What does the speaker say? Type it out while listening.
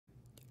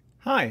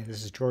Hi,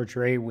 this is George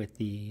Ray with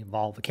the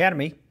Evolve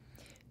Academy.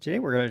 Today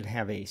we're going to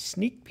have a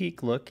sneak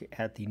peek look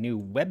at the new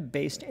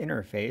web-based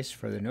interface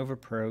for the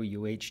NovaPRO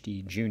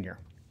UHD Jr.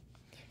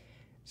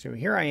 So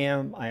here I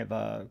am. I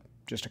have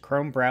just a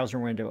Chrome browser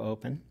window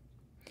open,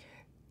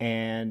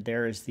 and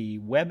there is the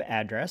web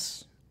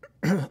address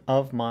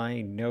of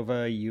my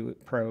NovaPRO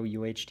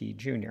UHD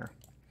Jr.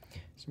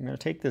 So I'm going to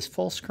take this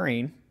full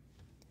screen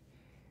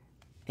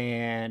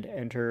and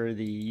enter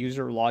the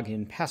user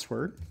login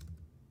password.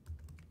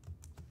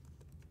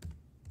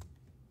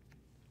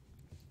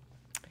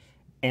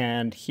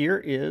 And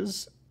here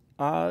is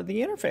the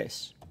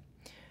interface.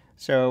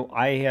 So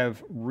I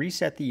have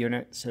reset the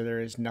unit so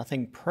there is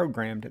nothing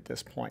programmed at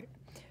this point.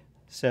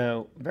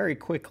 So very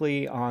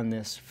quickly on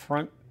this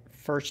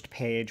first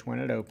page when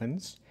it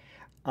opens,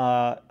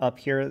 up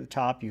here at the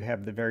top you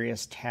have the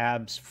various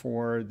tabs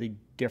for the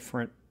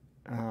different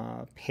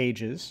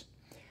pages.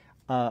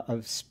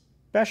 Of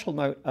special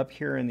note, up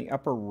here in the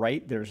upper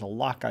right there's a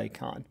lock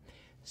icon.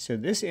 So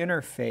this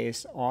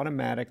interface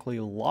automatically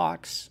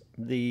locks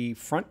the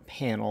front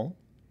panel.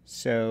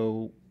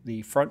 So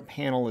the front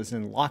panel is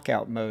in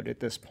lockout mode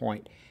at this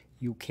point.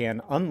 You can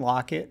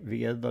unlock it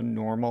via the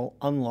normal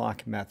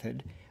unlock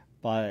method,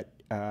 but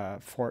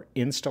for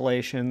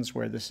installations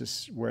where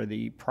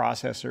the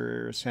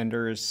processor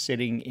sender is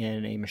sitting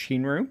in a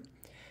machine room,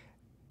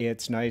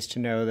 it's nice to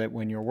know that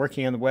when you're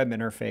working on the web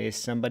interface,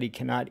 somebody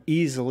cannot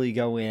easily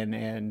go in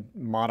and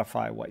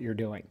modify what you're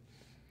doing.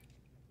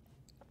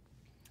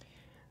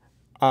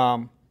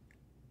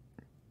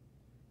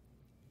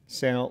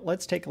 So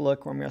let's take a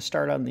look. I'm going to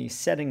start on the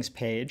settings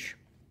page,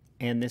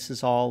 and this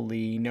is all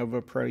the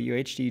NovaPRO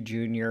UHD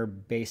Jr.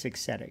 basic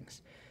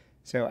settings.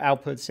 So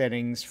output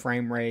settings,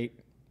 frame rate,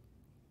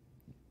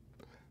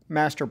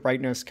 master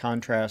brightness,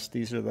 contrast.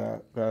 These are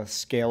the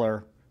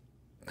scalar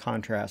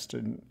contrast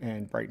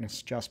and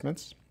brightness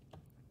adjustments.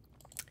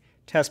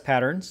 Test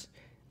patterns,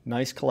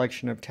 nice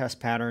collection of test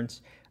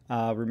patterns.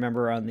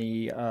 Remember on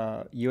the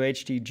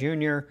UHD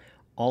Jr.,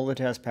 all the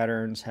test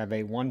patterns have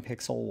a 1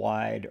 pixel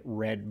wide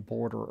red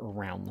border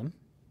around them.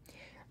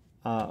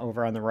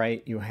 Over on the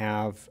right, you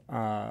have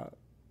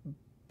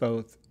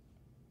both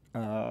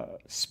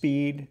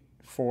speed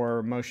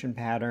for motion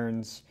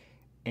patterns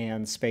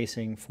and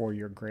spacing for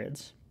your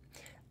grids.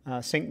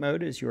 Sync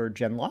mode is your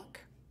Genlock.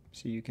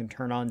 So you can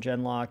turn on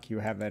Genlock. You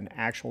have an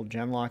actual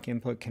Genlock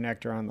input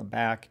connector on the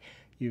back.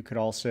 You could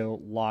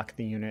also lock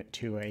the unit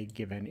to a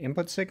given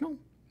input signal.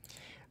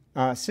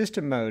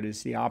 System mode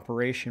is the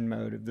operation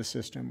mode of the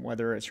system,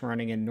 whether it's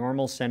running in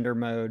normal sender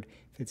mode,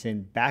 if it's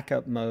in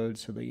backup mode,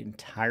 so the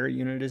entire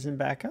unit is in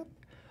backup,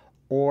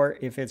 or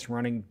if it's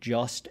running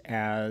just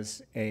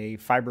as a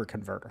fiber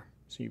converter.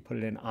 So you put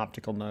it in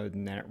optical mode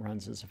and then it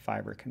runs as a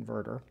fiber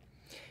converter.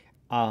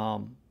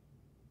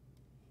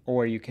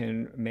 Or you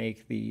can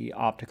make the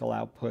optical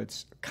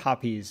outputs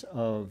copies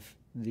of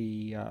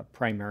the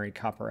primary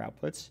copper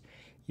outputs.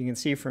 You can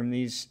see from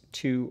these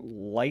two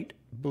light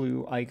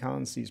blue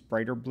icons, these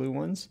brighter blue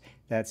ones,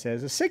 that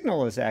says a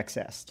signal is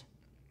accessed.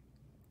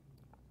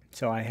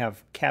 So I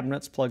have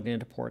cabinets plugged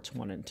into ports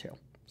 1 and 2.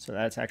 So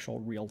that's actual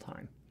real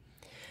time.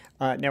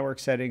 Network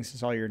settings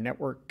is all your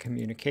network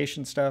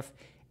communication stuff.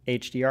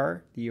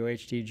 HDR, the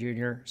UHD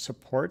Jr.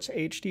 supports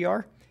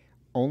HDR,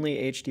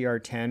 only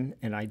HDR10,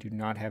 and I do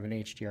not have an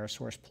HDR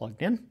source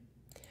plugged in.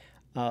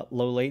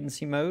 Low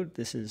latency mode,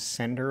 this is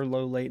sender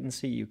low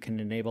latency. You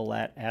can enable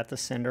that at the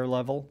sender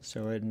level,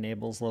 so it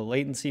enables low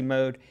latency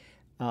mode.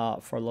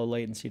 For low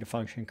latency to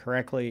function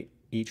correctly,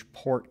 each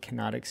port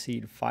cannot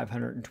exceed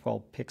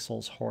 512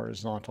 pixels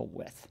horizontal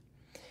width.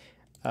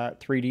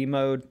 3D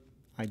mode,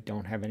 I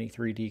don't have any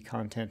 3D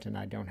content and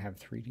I don't have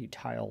 3D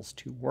tiles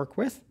to work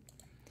with.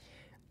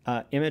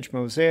 Image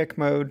mosaic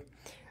mode,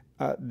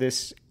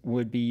 this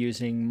would be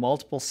using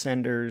multiple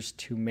senders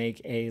to make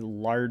a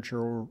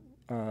larger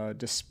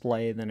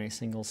display than a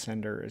single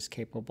sender is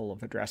capable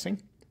of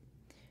addressing.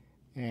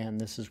 And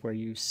this is where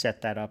you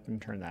set that up and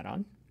turn that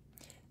on.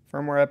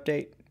 Firmware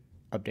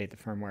update the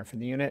firmware for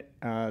the unit.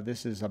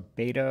 This is a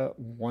beta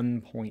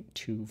 1.2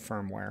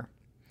 firmware.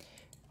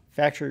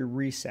 Factory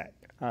reset.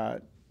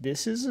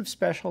 This is of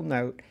special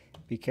note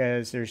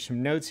because there's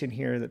some notes in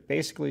here that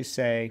basically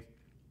say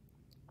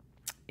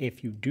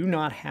if you do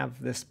not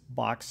have this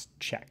box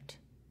checked,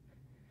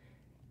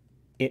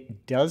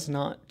 it does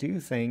not do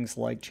things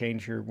like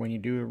change when you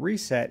do a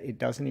reset, it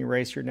doesn't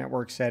erase your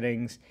network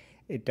settings,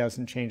 it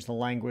doesn't change the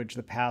language,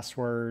 the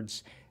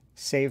passwords,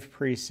 save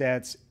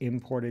presets,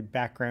 imported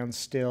background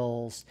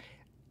stills,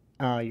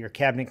 your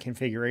cabinet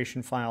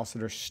configuration files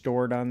that are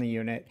stored on the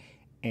unit,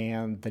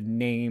 and the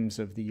names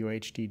of the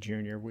UHD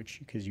Jr,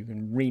 because you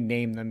can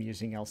rename them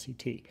using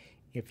LCT.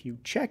 If you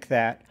check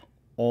that,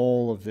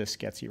 all of this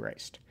gets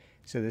erased.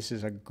 So this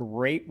is a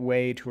great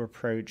way to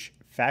approach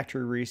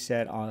factory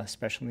reset,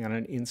 especially on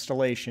an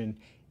installation.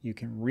 You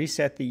can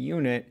reset the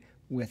unit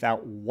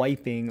without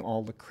wiping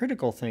all the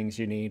critical things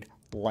you need,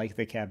 like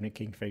the cabinet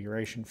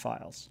configuration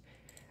files.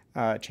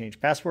 Change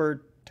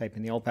password, type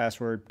in the old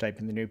password, type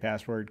in the new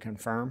password,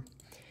 confirm.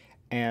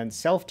 And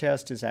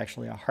self-test is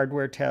actually a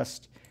hardware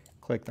test.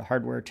 click the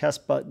hardware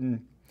test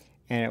button,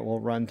 and it will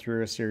run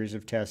through a series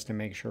of tests to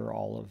make sure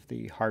all of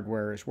the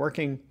hardware is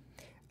working.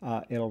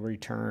 It'll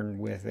return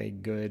with a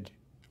good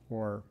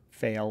or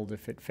failed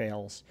if it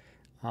fails.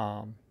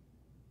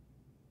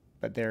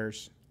 But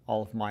there's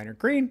all of mine are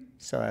green,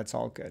 so that's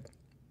all good.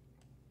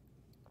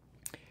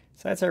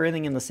 So that's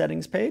everything in the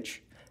settings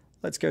page.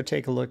 Let's go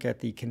take a look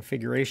at the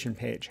configuration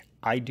page.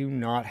 I do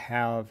not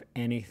have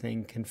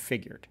anything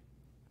configured.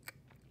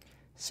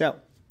 So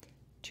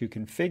to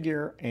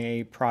configure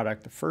a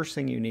product, the first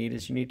thing you need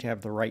is you need to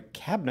have the right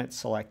cabinet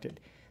selected.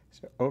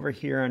 So over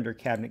here under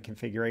cabinet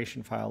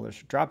configuration file,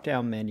 there's a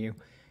drop-down menu.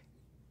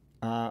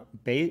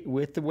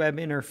 With the web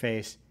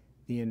interface,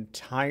 the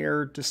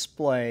entire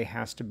display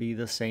has to be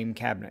the same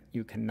cabinet.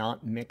 You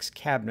cannot mix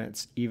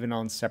cabinets even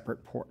on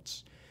separate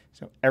ports.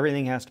 So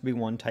everything has to be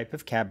one type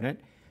of cabinet,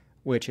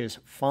 which is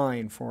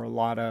fine for a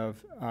lot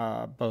of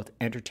both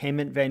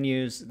entertainment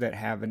venues that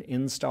have an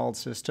installed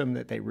system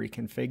that they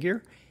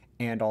reconfigure,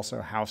 and also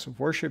house of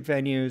worship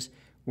venues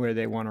where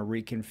they want to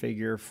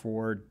reconfigure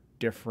for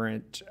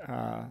different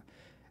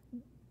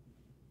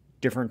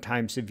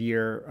times of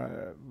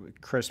year,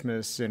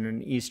 Christmas and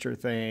an Easter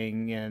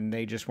thing, and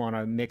they just want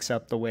to mix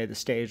up the way the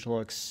stage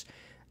looks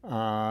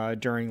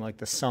during like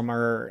the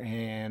summer,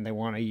 and they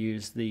want to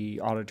use the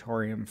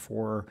auditorium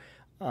for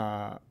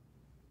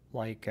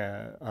like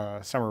a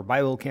summer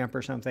Bible camp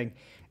or something,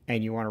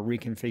 and you want to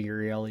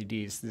reconfigure your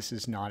LEDs. This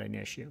is not an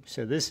issue.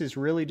 So this is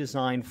really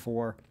designed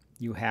for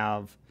you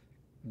have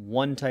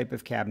one type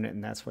of cabinet,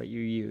 and that's what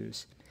you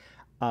use.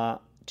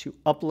 To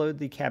upload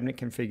the cabinet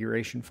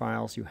configuration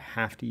files, you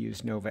have to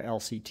use Nova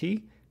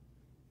LCT.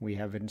 We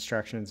have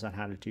instructions on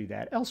how to do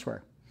that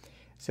elsewhere.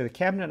 So the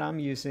cabinet I'm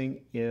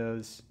using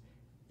is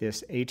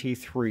this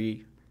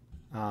AT3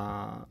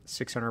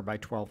 600 by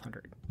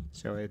 1200.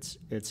 So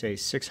it's a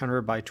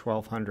 600 by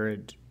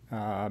 1200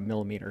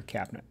 millimeter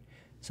cabinet.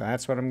 So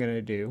that's what I'm going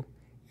to do.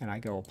 And I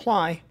go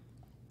apply,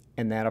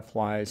 and that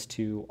applies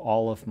to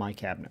all of my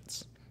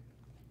cabinets.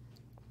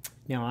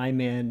 Now I'm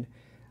in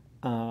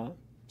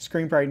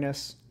screen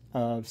brightness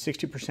of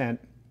 60%,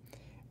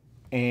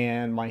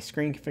 and my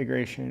screen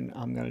configuration,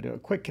 I'm going to do a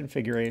quick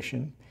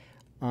configuration.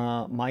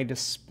 My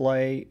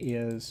display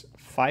is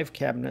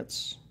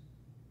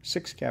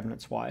 6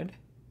 cabinets wide,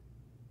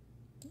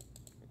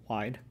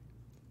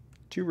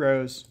 2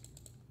 rows,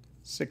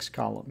 6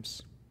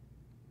 columns.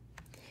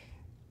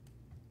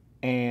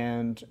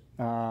 And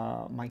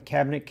my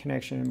cabinet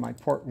connection, my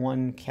port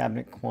 1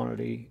 cabinet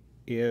quantity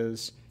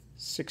is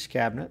 6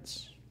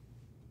 cabinets.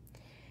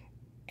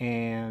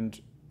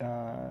 And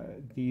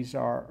these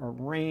are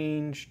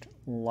arranged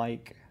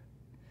like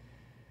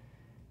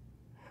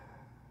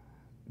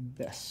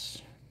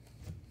this.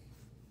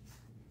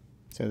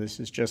 So this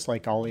is just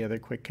like all the other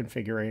quick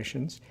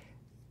configurations.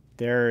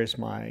 There is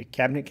my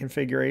cabinet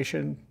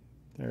configuration.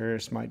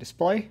 There's my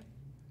display.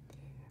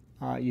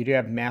 You do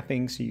have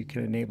mapping, so you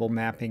can enable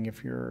mapping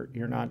if you're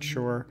not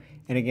sure.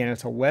 And again,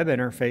 it's a web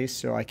interface,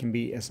 so I can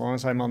be, as long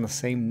as I'm on the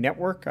same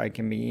network, I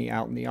can be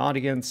out in the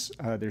audience.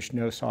 There's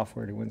no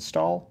software to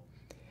install.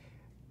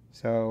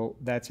 So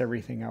that's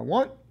everything I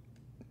want.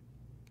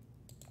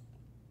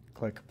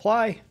 Click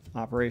apply.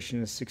 Operation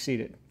has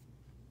succeeded.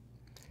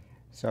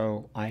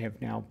 So I have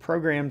now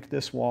programmed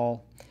this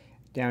wall.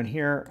 Down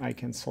here, I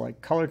can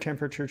select color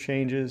temperature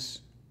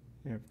changes.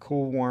 You have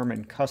cool, warm,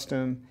 and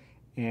custom,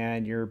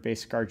 and your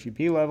basic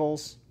RGB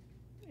levels.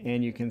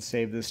 And you can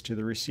save this to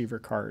the receiver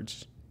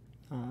cards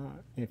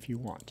if you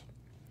want.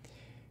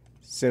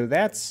 So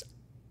that's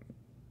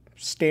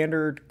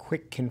standard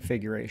quick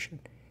configuration.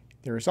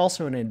 There is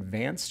also an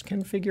advanced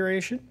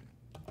configuration.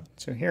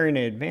 So here in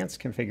an advanced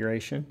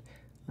configuration,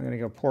 I'm going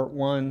to go port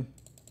 1.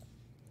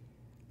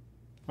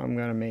 I'm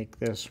going to make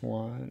this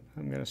one.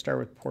 I'm going to start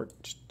with port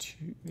 2.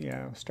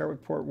 Yeah, start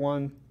with port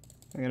 1.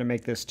 I'm going to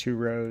make this 2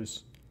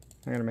 rows.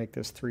 I'm going to make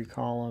this 3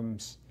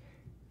 columns.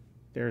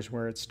 There's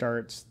where it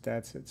starts.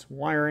 That's its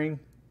wiring.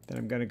 Then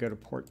I'm going to go to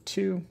port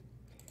 2.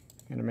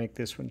 I'm going to make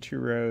this one 2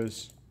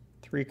 rows,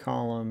 3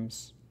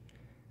 columns.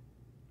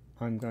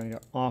 I'm going to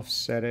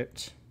offset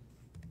it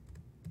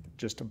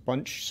just a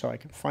bunch so I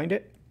can find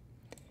it.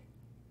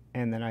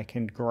 And then I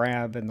can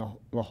grab, and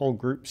the whole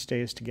group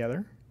stays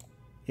together.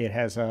 It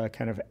has a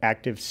kind of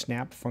active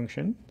snap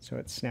function, so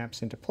it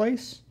snaps into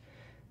place.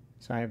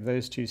 So I have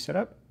those 2 set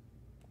up.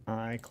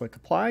 I click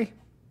apply.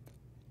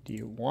 Do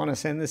you want to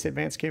send this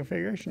advanced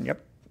configuration?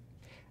 Yep.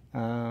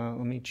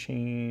 Let me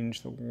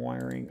change the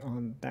wiring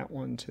on that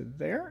one to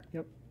there.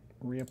 Yep.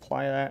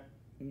 Reapply that.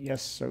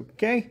 Yes,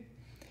 okay.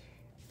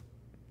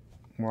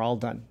 We're all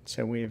done.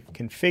 So we've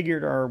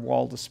configured our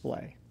wall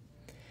display.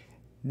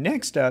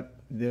 Next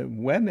up, the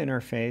web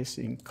interface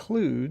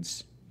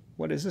includes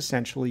what is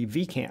essentially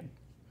VCAN.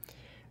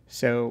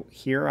 So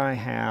here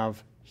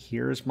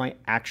here's my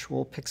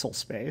actual pixel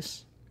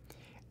space,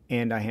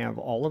 and I have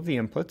all of the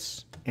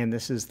inputs, and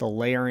this is the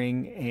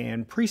layering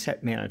and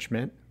preset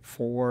management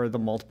for the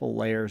multiple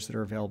layers that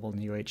are available in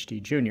the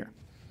UHD Jr.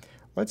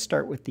 Let's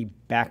start with the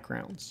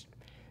backgrounds.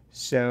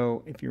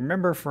 So if you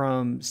remember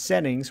from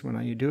settings, when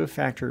you do a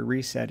factory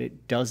reset,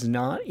 it does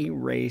not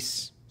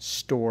erase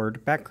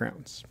stored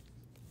backgrounds.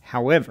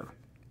 However,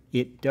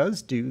 it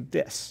does do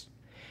this.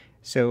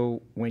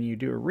 So when you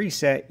do a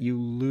reset, you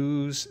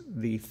lose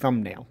the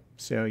thumbnail.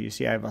 So you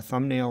see I have a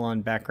thumbnail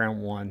on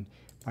background 1.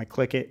 If I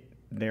click it,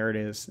 there it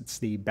is. It's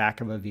the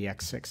back of a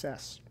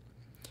VX6S.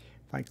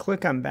 If I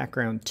click on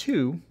background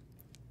 2,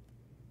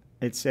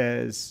 it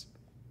says,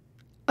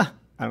 I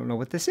don't know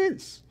what this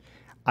is.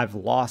 I've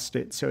lost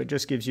it, so it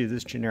just gives you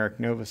this generic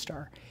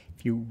NovaStar.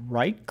 If you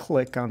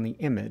right-click on the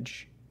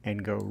image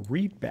and go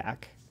read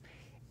back,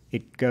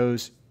 it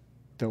goes,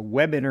 the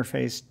web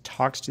interface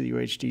talks to the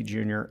UHD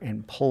Jr.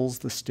 and pulls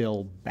the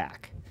still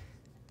back.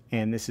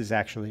 And this is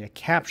actually a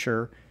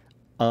capture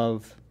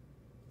of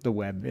the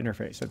web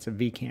interface. That's a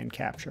VCAN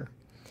capture.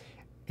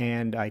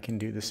 And I can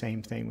do the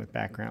same thing with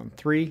background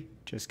 3.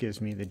 Just gives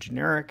me the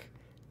generic.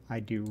 I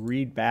do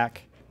read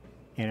back,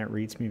 and it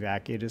reads me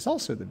back. It is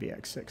also the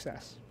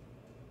VX6S.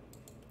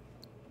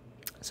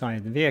 So I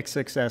have the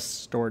VX6S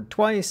stored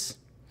twice,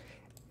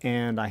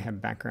 and I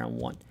have background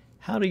 1.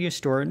 How do you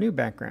store a new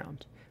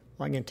background?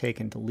 Well, I can take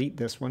and delete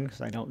this one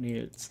because I don't need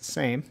it. It's the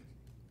same.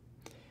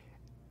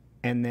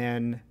 And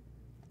then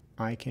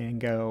I can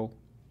go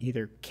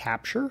either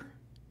capture,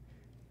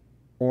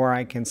 or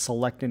I can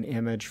select an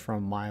image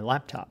from my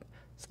laptop.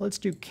 So let's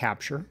do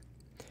capture.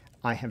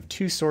 I have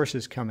 2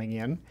 sources coming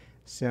in.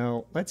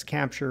 So let's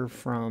capture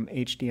from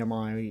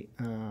HDMI,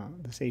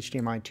 this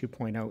HDMI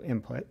 2.0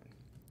 input.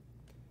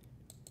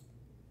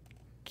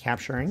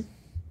 Capturing.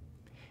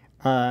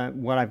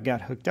 What I've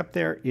got hooked up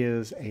there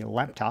is a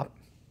laptop.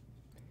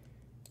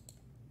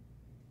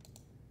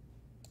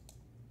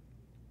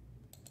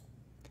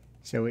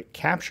 So it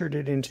captured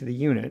it into the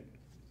unit,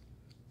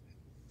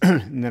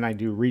 and then I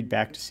do read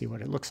back to see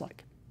what it looks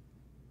like.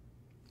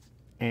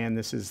 And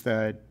this is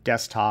the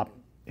desktop.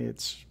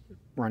 It's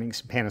running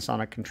some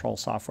Panasonic control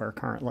software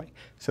currently.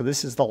 So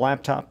this is the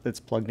laptop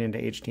that's plugged into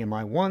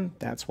HDMI 1.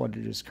 That's what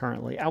it is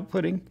currently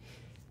outputting.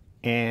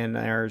 And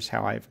there's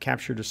how I've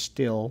captured a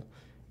still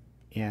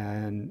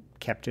and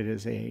kept it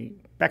as a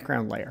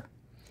background layer.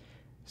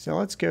 So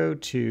let's go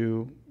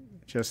to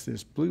just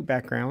this blue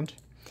background.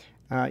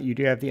 You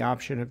do have the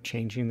option of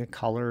changing the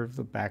color of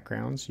the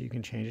background, so you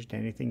can change it to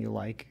anything you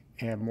like.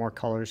 And more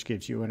colors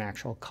gives you an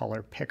actual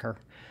color picker.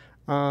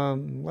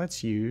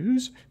 Let's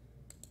use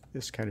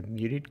this kind of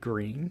muted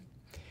green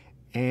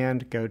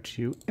and go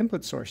to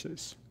input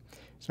sources.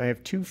 So I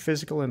have 2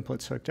 physical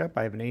inputs hooked up.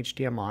 I have an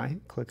HDMI.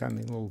 Click on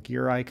the little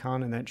gear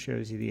icon, and that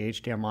shows you the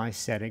HDMI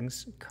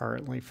settings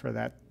currently for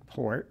that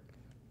port.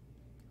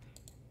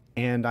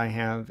 And I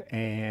have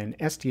an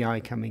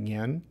SDI coming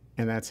in,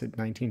 and that's at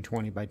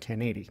 1920 by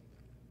 1080.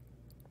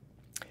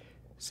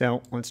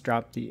 So let's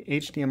drop the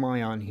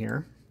HDMI on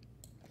here.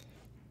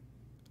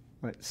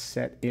 Let's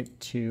set it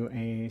to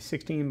a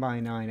 16 by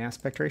 9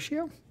 aspect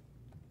ratio.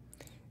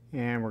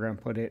 And we're going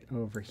to put it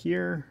over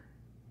here.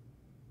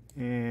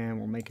 And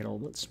we'll make it a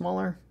little bit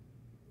smaller.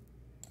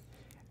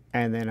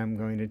 And then I'm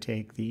going to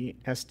take the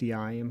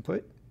SDI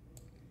input,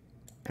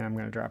 and I'm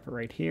going to drop it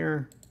right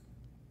here.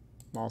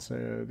 I'm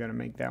also going to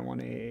make that one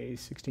a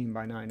 16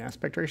 by 9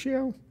 aspect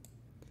ratio.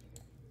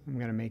 I'm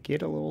going to make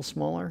it a little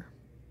smaller.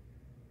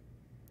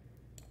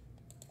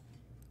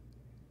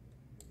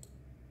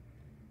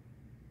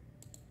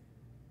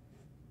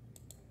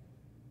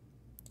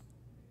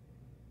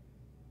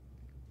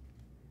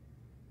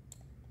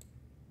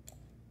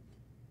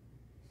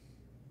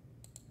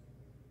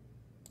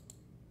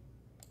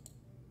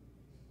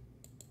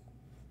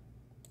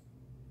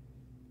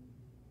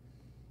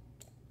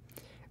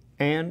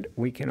 And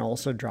we can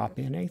also drop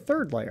in a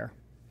third layer.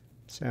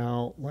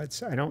 So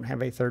I don't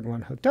have a third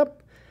one hooked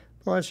up,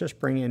 but let's just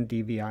bring in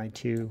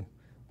DVI2.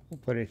 We'll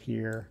put it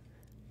here.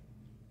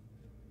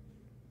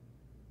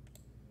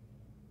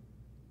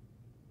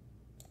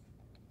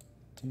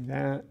 Do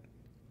that.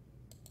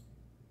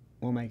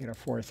 We'll make it a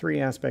 4:3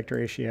 aspect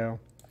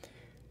ratio.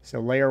 So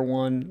layer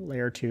 1,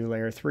 layer 2,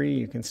 layer 3,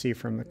 you can see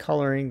from the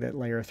coloring that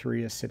layer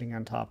 3 is sitting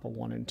on top of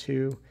 1 and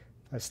 2.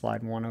 If I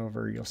slide 1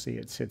 over, you'll see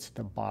it sits at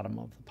the bottom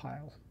of the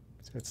pile.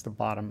 So it's the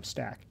bottom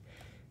stack.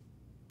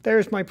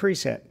 There's my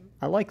preset.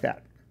 I like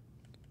that.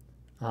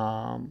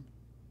 Got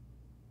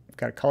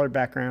a colored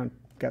background,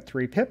 got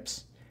 3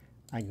 pips.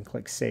 I can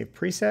click Save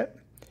Preset,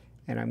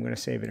 and I'm going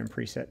to save it in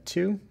preset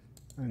 2.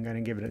 I'm going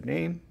to give it a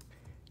name.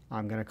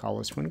 I'm going to call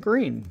this one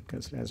green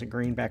because it has a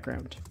green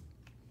background.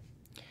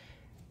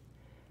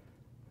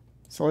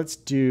 So let's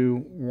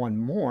do one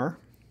more.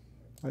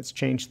 Let's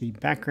change the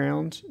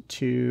background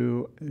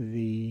to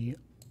the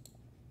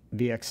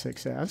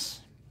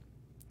VX6S.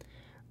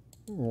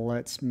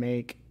 Let's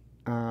make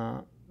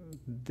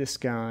this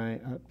guy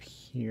up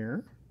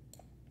here.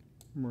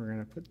 We're going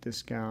to put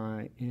this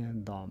guy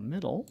in the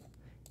middle,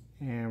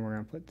 and we're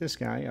going to put this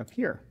guy up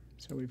here.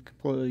 So we've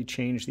completely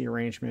changed the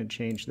arrangement,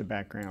 changed the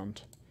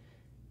background.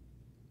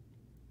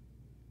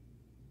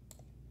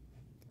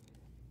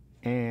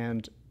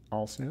 And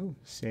also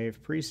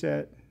save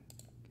preset.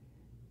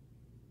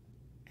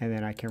 And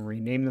then I can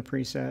rename the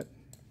preset.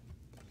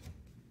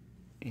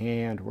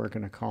 And we're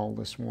going to call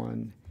this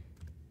one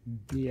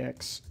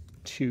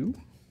VX2.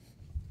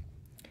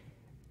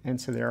 And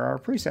so there are our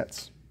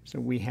presets. So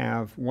we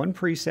have one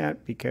preset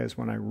because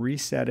when I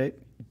reset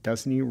it, it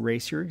doesn't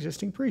erase your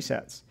existing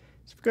presets.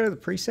 So if you go to the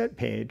preset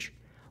page,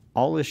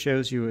 all this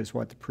shows you is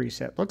what the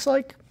preset looks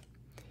like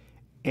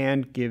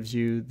and gives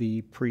you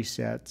the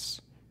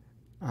presets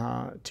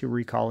to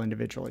recall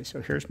individually.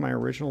 So here's my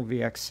original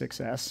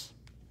VX6S.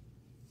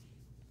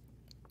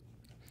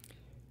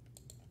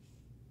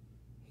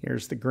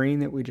 Here's the green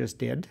that we just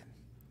did.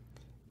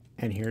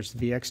 And here's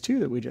the VX2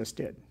 that we just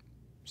did.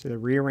 So they're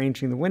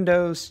rearranging the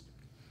windows.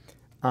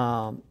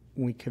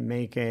 We can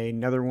make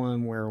another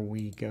one where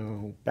we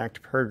go back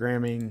to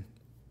programming.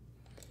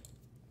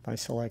 If I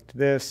select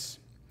this,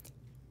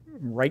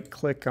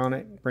 right-click on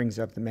it, brings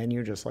up the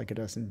menu just like it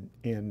does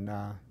in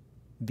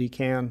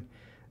VCAN.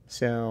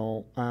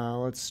 So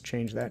let's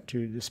change that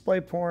to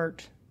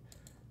DisplayPort.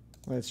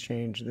 Let's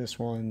change this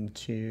one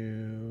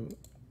to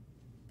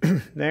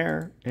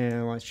there,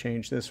 and let's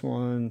change this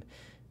one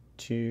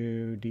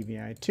to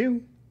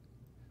DVI2.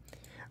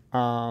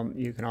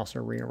 You can also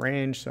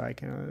rearrange, so I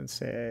can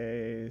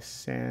say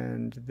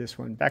send this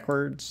one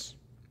backwards.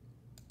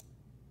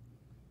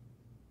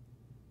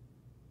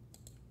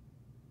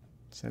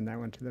 Send that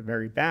one to the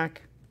very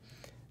back.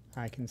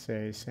 I can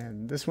say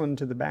send this one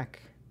to the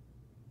back.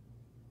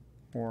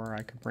 Or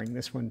I could bring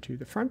this one to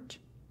the front.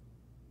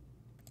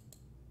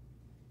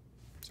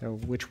 So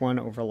which one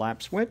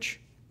overlaps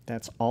which?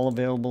 That's all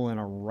available in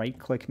a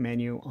right-click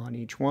menu on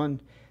each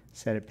one.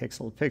 Set it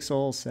pixel to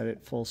pixel, set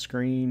it full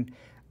screen,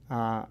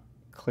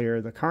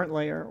 clear the current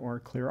layer, or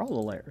clear all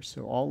the layers.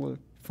 So all the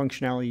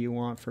functionality you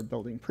want for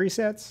building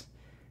presets.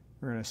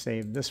 We're going to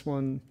save this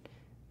one,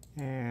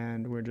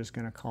 and we're just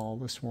going to call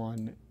this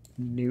one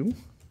new.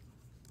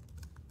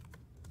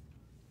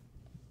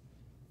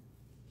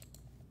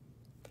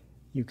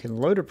 You can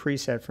load a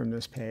preset from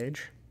this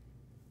page,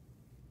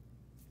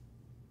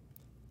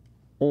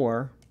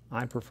 or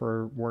I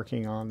prefer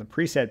working on the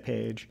preset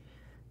page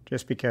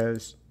just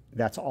because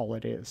that's all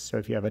it is. So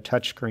if you have a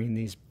touchscreen,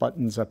 these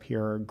buttons up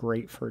here are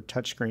great for a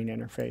touchscreen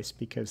interface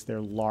because they're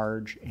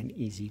large and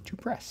easy to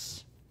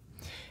press.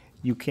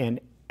 You can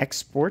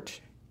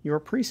export your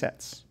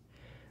presets.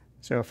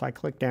 So if I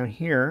click down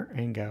here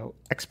and go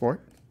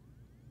export,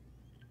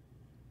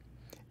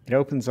 it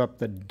opens up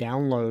the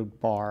download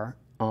bar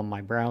on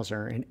my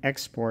browser and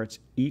exports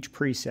each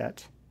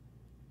preset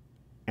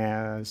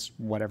as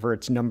whatever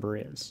its number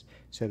is.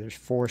 So there's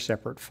 4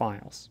 separate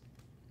files.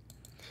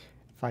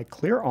 If I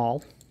clear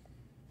all,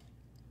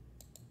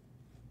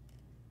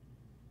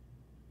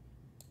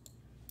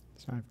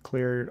 so I've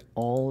cleared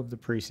all of the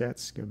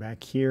presets, go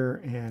back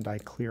here and I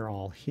clear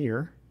all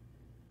here.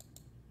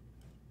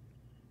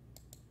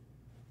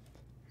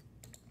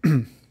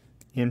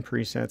 In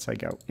presets I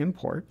go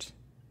import.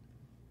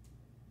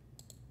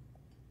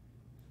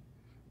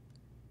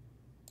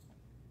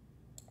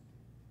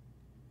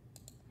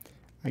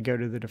 I go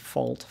to the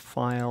default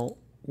file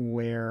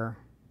where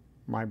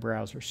my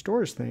browser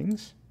stores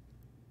things.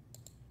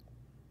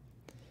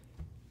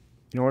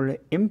 In order to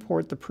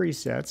import the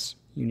presets,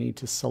 you need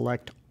to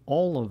select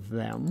all of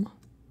them.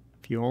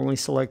 If you only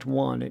select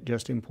one, it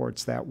just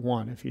imports that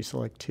one. If you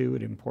select 2,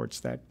 it imports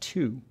that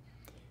 2.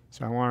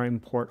 So I want to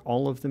import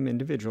all of them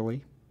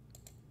individually.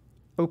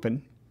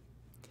 Open.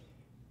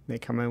 They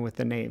come in with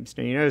the names.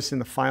 Now you notice in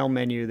the file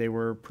menu they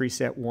were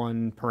preset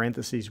 1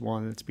 parentheses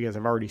 1. That's because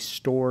I've already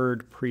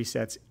stored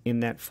presets in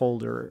that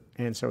folder,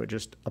 and so it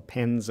just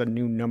appends a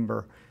new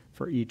number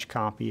for each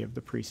copy of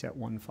the preset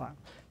 1 file.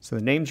 So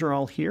the names are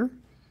all here.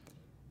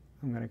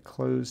 I'm going to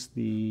close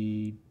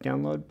the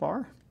download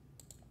bar.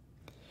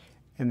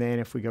 And then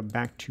if we go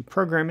back to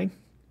programming,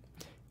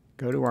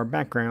 go to our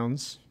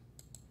backgrounds,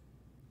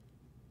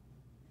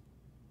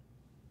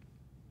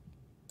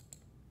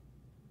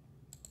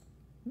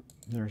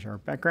 there's our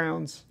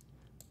backgrounds,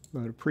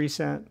 load a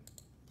preset,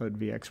 load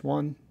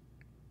VX1,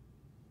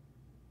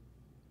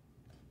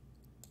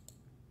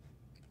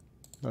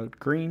 load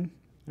green,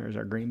 there's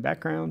our green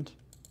background,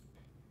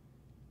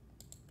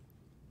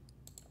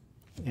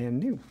 and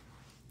new.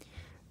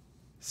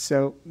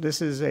 So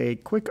this is a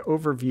quick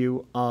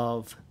overview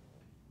of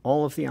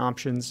all of the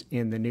options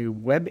in the new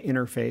web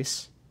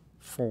interface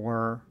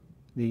for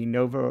the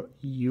NovaPRO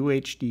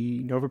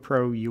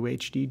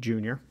UHD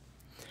Jr.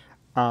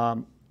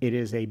 It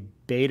is a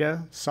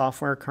beta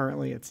software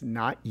currently. It's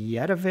not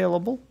yet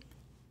available.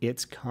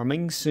 It's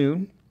coming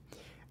soon.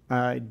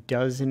 It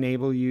does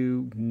enable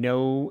you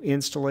no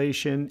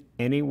installation,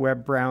 any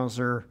web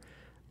browser.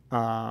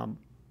 I'm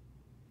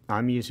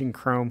using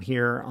Chrome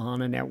here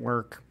on a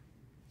network.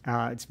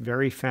 It's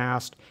very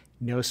fast,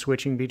 no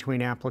switching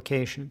between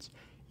applications.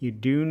 You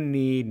do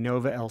need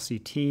Nova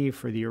LCT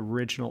for the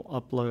original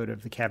upload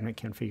of the cabinet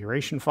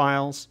configuration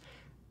files,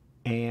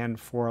 and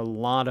for a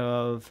lot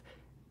of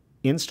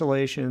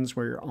installations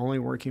where you're only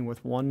working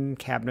with one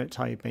cabinet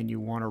type and you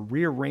want to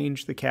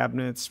rearrange the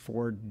cabinets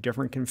for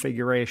different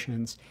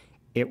configurations,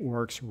 it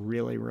works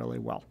really, really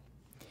well.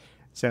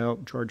 So,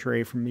 George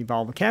Ray from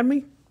Evolve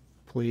Academy,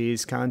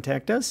 please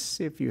contact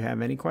us if you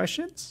have any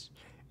questions,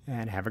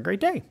 and have a great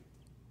day.